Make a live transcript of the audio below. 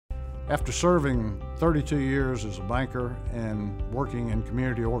After serving 32 years as a banker and working in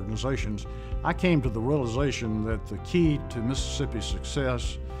community organizations, I came to the realization that the key to Mississippi's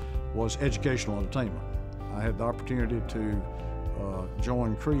success was educational attainment. I had the opportunity to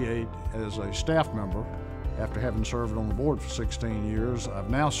join CREATE as a staff member after having served on the board for 16 years. I've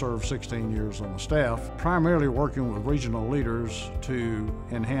now served 16 years on the staff, primarily working with regional leaders to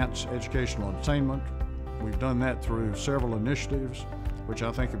enhance educational attainment. We've done that through several initiatives, which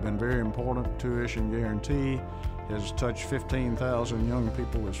I think have been very important. Tuition Guarantee has touched 15,000 young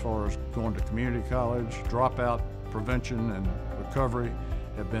people as far as going to community college. Dropout prevention and recovery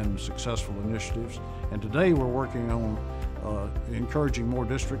have been successful initiatives. And today we're working on encouraging more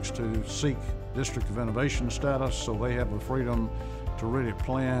districts to seek District of Innovation status so they have the freedom to really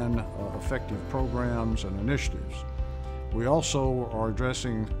plan effective programs and initiatives. We also are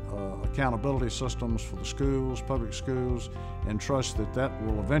addressing accountability systems for the schools, public schools, and trust that that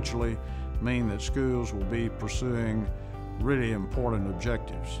will eventually mean that schools will be pursuing really important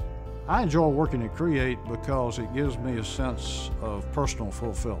objectives. I enjoy working at CREATE because it gives me a sense of personal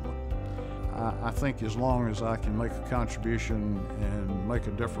fulfillment. I think as long as I can make a contribution and make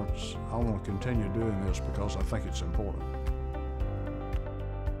a difference, I want to continue doing this because I think it's important.